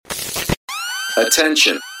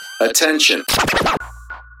Attention, attention.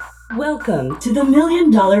 Welcome to the $1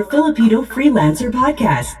 Million Filipino Freelancer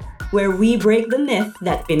Podcast, where we break the myth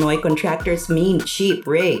that Pinoy contractors mean cheap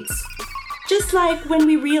rates. Just like when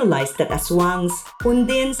we realized that aswangs,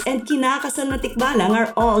 undins, and kinakasal na tikbalang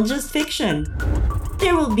are all just fiction.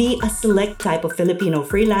 There will be a select type of Filipino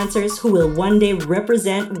freelancers who will one day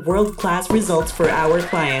represent world-class results for our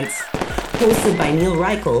clients. Hosted by Neil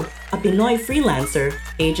Reichel, a Pinoy freelancer,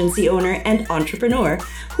 agency owner, and entrepreneur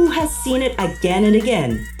who has seen it again and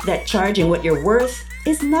again that charging what you're worth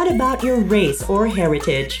is not about your race or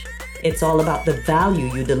heritage. It's all about the value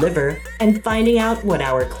you deliver and finding out what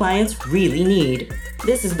our clients really need.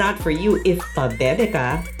 This is not for you if pabebe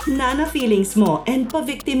ka, nana feelings mo, and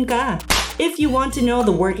pa-victim ka. If you want to know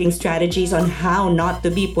the working strategies on how not to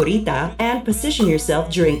be purita and position yourself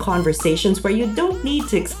during conversations where you don't need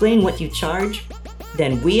to explain what you charge,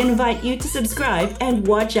 then we invite you to subscribe and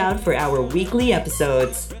watch out for our weekly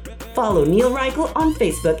episodes. Follow Neil Reichel on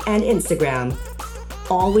Facebook and Instagram.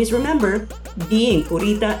 Always remember, being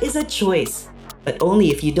purita is a choice, but only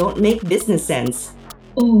if you don't make business sense.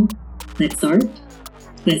 Oh, let's start.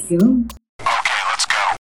 Let's go.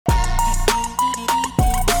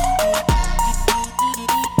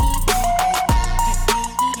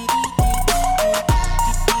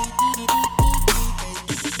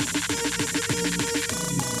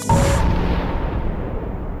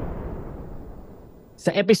 Sa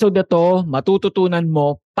episode na to, matututunan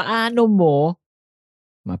mo paano mo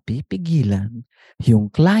mapipigilan yung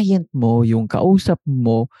client mo, yung kausap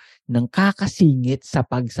mo ng kakasingit sa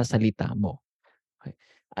pagsasalita mo. Okay.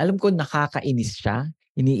 Alam ko nakakainis siya.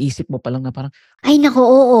 Iniisip mo pa lang na parang, Ay nako,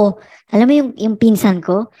 oo. Alam mo yung pinsan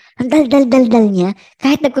ko, ang dal-dal-dal-dal niya,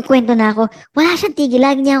 kahit nagkukwento na ako, wala siyang tigil,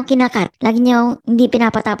 lagi niya akong kinakat, lagi niya akong hindi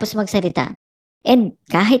pinapatapos magsalita. And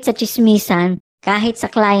kahit sa chismisan, kahit sa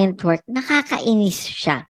client work, nakakainis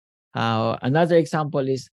siya. another example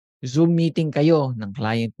is, Zoom meeting kayo ng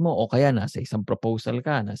client mo o kaya nasa isang proposal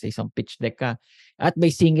ka, nasa isang pitch deck ka, at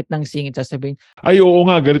may singit ng singit sasabihin, ay oo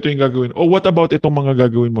nga, ganito yung gagawin. O what about itong mga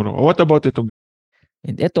gagawin mo? No? O what about itong...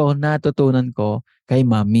 and ito, natutunan ko kay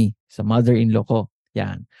Mami, sa mother-in-law ko.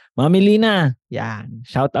 Yan. Mami Lina, yan.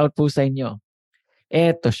 Shout out po sa inyo.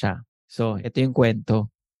 Eto siya. So, ito yung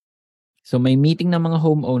kwento. So, may meeting ng mga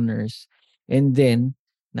homeowners and then,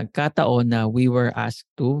 nagkataon na we were asked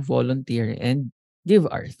to volunteer and give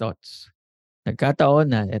our thoughts. Nagkataon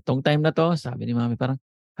na, etong time na to, sabi ni Mami parang,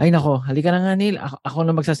 ay nako, halika na nga Neil, ako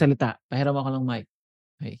na magsasalita. Pahiram ako ng mic.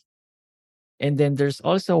 Okay. And then there's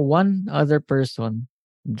also one other person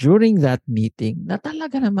during that meeting na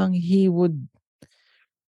talaga namang he would,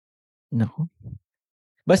 nako.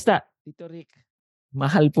 Basta, Tito Rick,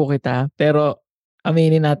 mahal po kita, pero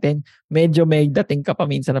aminin natin, medyo may dating ka pa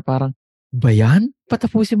minsan na parang, ba yan?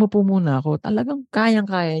 Patapusin mo po muna ako. Talagang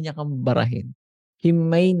kayang-kaya niya kang barahin. He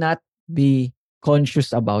may not be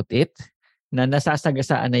conscious about it, na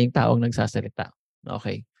nasasagasaan na yung taong nagsasalita.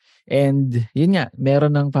 Okay. And yun nga,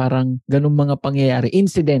 meron ng parang ganung mga pangyayari,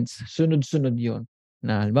 incidents, sunod-sunod yun.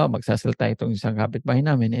 Na halimbawa, magsasalita itong isang kapitbahay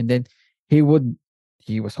namin and then he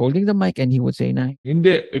was holding the mic and he would say na,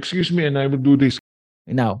 Hindi, excuse me and I will do this.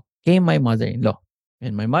 now, came my mother-in-law.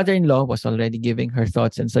 And my mother-in-law was already giving her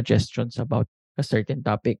thoughts and suggestions about a certain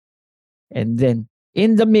topic. And then,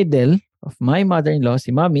 in the middle of my mother-in-law, si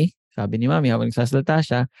Mami, sabi ni Mami, habang nagsasalita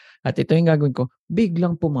siya, at ito yung gagawin ko,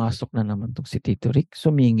 biglang pumasok na naman tong si Tito Rick.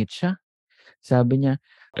 Sumingit siya. Sabi niya,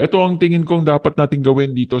 Ito ang tingin kong dapat nating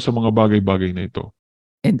gawin dito sa mga bagay-bagay na ito.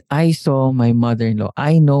 and I saw my mother-in-law.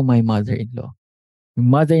 I know my mother-in-law. Yung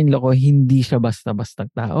mother-in-law ko, hindi siya basta-bastang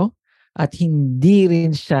tao at hindi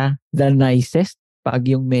rin siya the nicest pag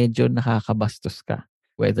yung medyo nakakabastos ka.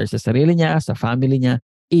 Whether sa sarili niya, sa family niya,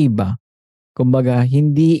 iba. Kumbaga,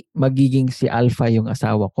 hindi magiging si Alpha yung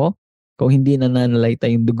asawa ko kung hindi nananalayta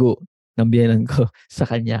yung dugo ng biyanan ko sa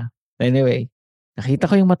kanya. Anyway, nakita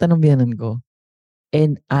ko yung mata ng biyanan ko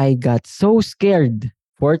and I got so scared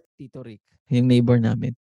for Tito Rick, yung neighbor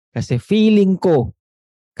namin. Kasi feeling ko,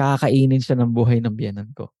 kakainin siya ng buhay ng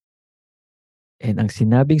biyanan ko. And ang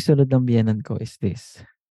sinabing sunod ng biyanan ko is this.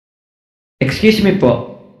 Excuse me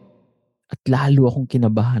po. At lalo akong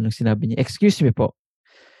kinabahan nung sinabi niya, excuse me po.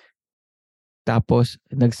 Tapos,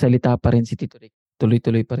 nagsalita pa rin si Tito Rick.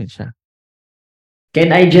 Tuloy-tuloy pa rin siya. Can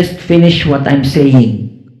I just finish what I'm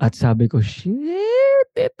saying? At sabi ko, shit,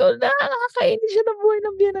 ito na, nakakainin siya ng buhay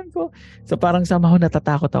ng biyanan ko. So parang somehow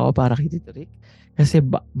natatakot ako para kay Tito Rick. Kasi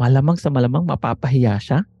malamang sa malamang mapapahiya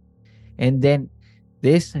siya. And then,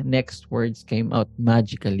 this next words came out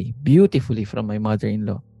magically, beautifully from my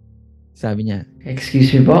mother-in-law. Sabi niya,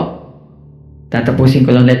 Excuse me po. Tatapusin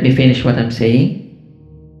ko lang, let me finish what I'm saying.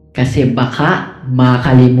 Kasi baka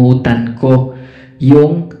makalimutan ko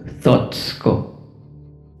yung thoughts ko.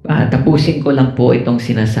 Tapusin ko lang po itong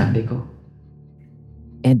sinasabi ko.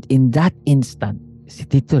 And in that instant, si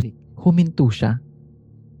Tito Rick, huminto siya.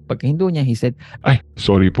 Pagkahinto niya, he said, Ay,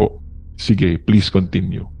 sorry po. Sige, please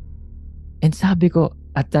continue. and sabi ko,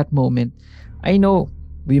 at that moment, I know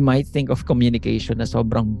we might think of communication na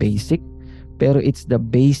sobrang basic, pero it's the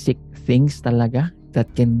basic things talaga that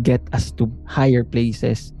can get us to higher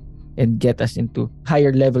places and get us into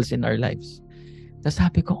higher levels in our lives. Tapos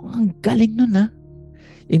sabi ko, ang galing nun ah.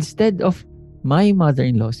 Instead of my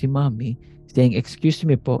mother-in-law, si mommy, saying, excuse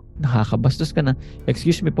me po, nakakabastos ka na,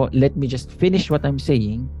 excuse me po, let me just finish what I'm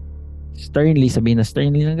saying, sternly, sabihin na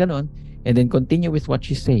sternly na ganon, and then continue with what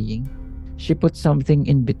she's saying, she put something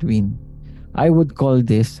in between. I would call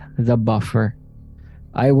this the buffer.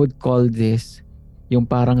 I would call this yung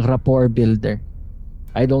parang rapport builder.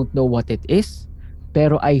 I don't know what it is,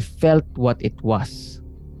 pero I felt what it was.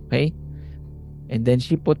 Okay? And then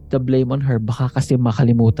she put the blame on her. Baka kasi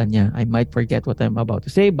makalimutan niya. I might forget what I'm about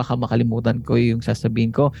to say. Baka makalimutan ko yung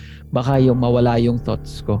sasabihin ko. Baka yung mawala yung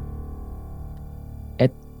thoughts ko.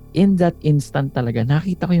 At in that instant talaga,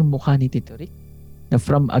 nakita ko yung mukha ni Tito Rick na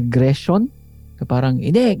from aggression, na parang,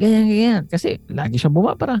 hindi, ganyan. Kasi lagi siya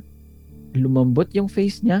bumabara. Lumambot yung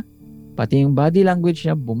face niya, pati yung body language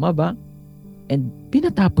niya bumaba, and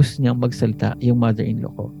pinatapos niyang magsalita yung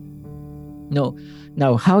mother-in-law ko. No.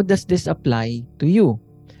 Now, how does this apply to you?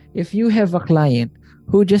 If you have a client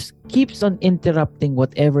who just keeps on interrupting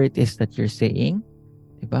whatever it is that you're saying,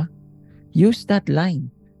 diba? Use that line.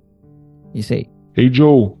 You say, Hey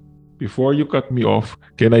Joe, before you cut me off,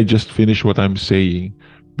 can I just finish what I'm saying?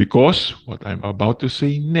 Because what I'm about to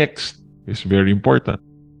say next is very important.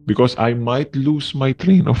 Because I might lose my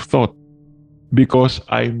train of thought. Because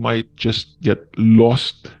I might just get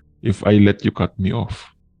lost if I let you cut me off.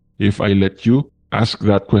 If I let you ask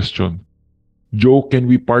that question. Joe, can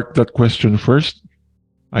we park that question first?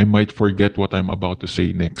 I might forget what I'm about to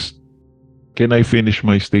say next. Can I finish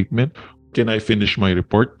my statement? Can I finish my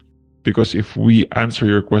report? Because if we answer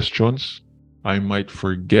your questions, I might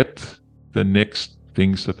forget the next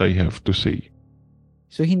things that I have to say.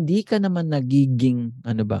 so hindi ka naman nagiging,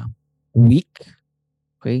 weak.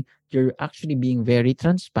 Okay? You're actually being very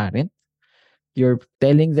transparent. You're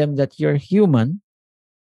telling them that you're human,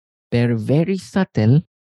 pero very subtle,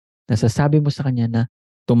 nasasabi mo sa kanya na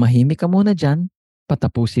tumahimik ka muna dyan,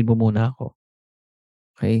 patapusin mo muna ako.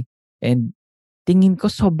 Okay? And tingin ko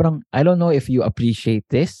sobrang, I don't know if you appreciate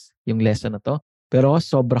this, yung lesson na to, pero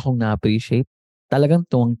sobra kong na-appreciate. Talagang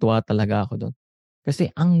tuwang-tuwa talaga ako doon.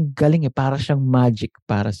 Kasi ang galing para siyang magic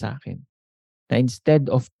para sa akin. Na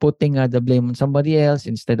instead of putting the blame on somebody else,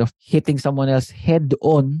 instead of hitting someone else head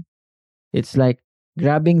on, it's like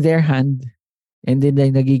grabbing their hand and then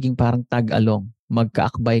nagiging parang tag-along.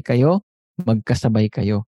 Magkaakbay kayo, magkasabay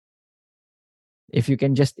kayo. If you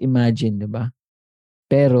can just imagine, diba?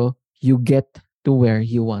 Pero you get to where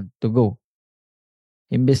you want to go.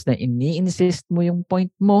 Imbes na ini-insist mo yung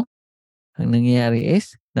point mo, ang nangyayari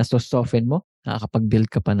is, naso-soften mo,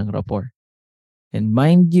 nakakapag-build ka pa ng rapport. And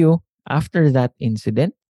mind you, after that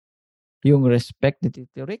incident, yung respect ni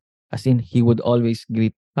Tito Rick, as in, he would always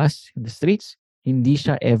greet us in the streets, hindi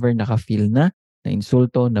siya ever naka-feel na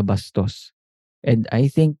insulto, na bastos. And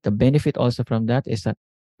I think the benefit also from that is that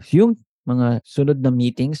yung mga sunod na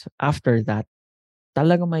meetings after that,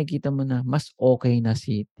 talagang makikita mo na mas okay na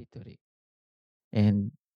si Tito Rick.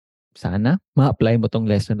 And sana ma-apply mo tong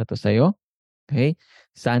lesson na to sa'yo. Okay?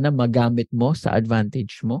 Sana magamit mo sa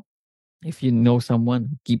advantage mo. If you know someone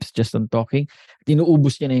who keeps just on talking,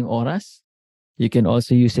 tinuubos niya na yung oras, you can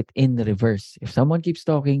also use it in the reverse. If someone keeps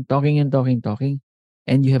talking,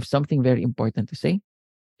 and you have something very important to say,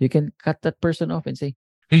 you can cut that person off and say,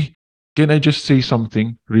 Hey, can I just say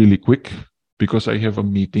something really quick? Because I have a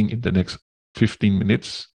meeting in the next 15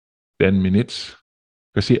 minutes, 10 minutes.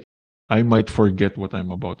 Kasi I might forget what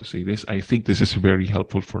I'm about to say. I think this is very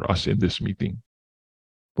helpful for us in this meeting.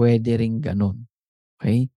 pwede ring ganun.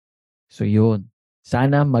 Okay? So yun.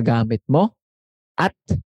 Sana magamit mo at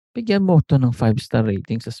bigyan mo to ng 5-star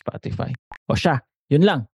rating sa Spotify. O siya, yun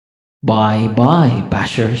lang. Bye-bye,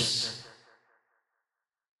 bashers.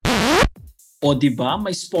 O diba,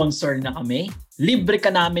 may sponsor na kami? Libre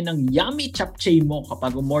ka namin ng yummy chapchae mo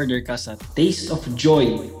kapag umorder ka sa Taste of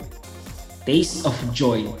Joy. Taste of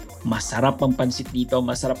Joy. Masarap ang pansit dito,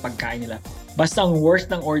 masarap pagkain nila. Basta ang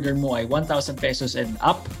worth ng order mo ay 1,000 pesos and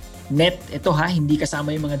up. Net, ito ha, hindi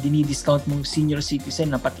kasama yung mga dinidiscount mong senior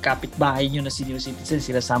citizen na pati kapitbahay nyo na senior citizen,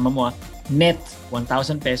 sila sama mo ha. Net,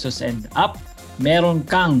 1,000 pesos and up. Meron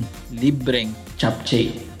kang libreng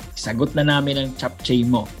chapchae. Sagot na namin ang chapchae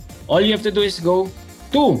mo. All you have to do is go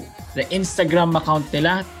to the Instagram account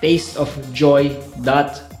nila,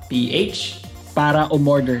 tasteofjoy.ph, para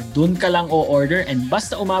umorder. Doon ka lang o-order and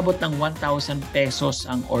basta umabot ng 1,000 pesos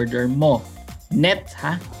ang order mo. Net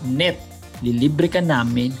ha? Net. Lilibre ka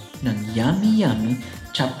namin ng yummy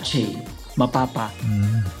chapche. Mapapa.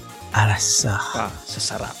 Arasa. Pa sa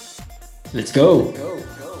sarap. Let's go!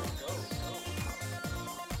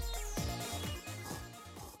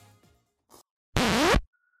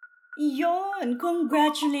 Yon!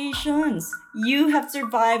 Congratulations! You have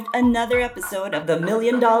survived another episode of the $1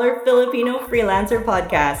 Million Filipino Freelancer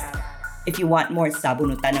Podcast. If you want more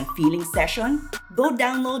sabunutan ng feeling session, go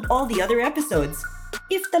download all the other episodes.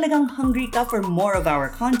 If talagang hungry ka for more of our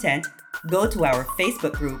content, go to our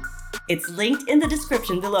Facebook group. It's linked in the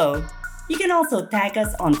description below. You can also tag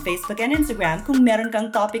us on Facebook and Instagram kung meron kang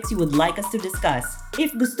topics you would like us to discuss.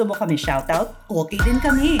 If gusto mo kami shoutout, okay din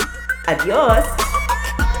kami. Adios!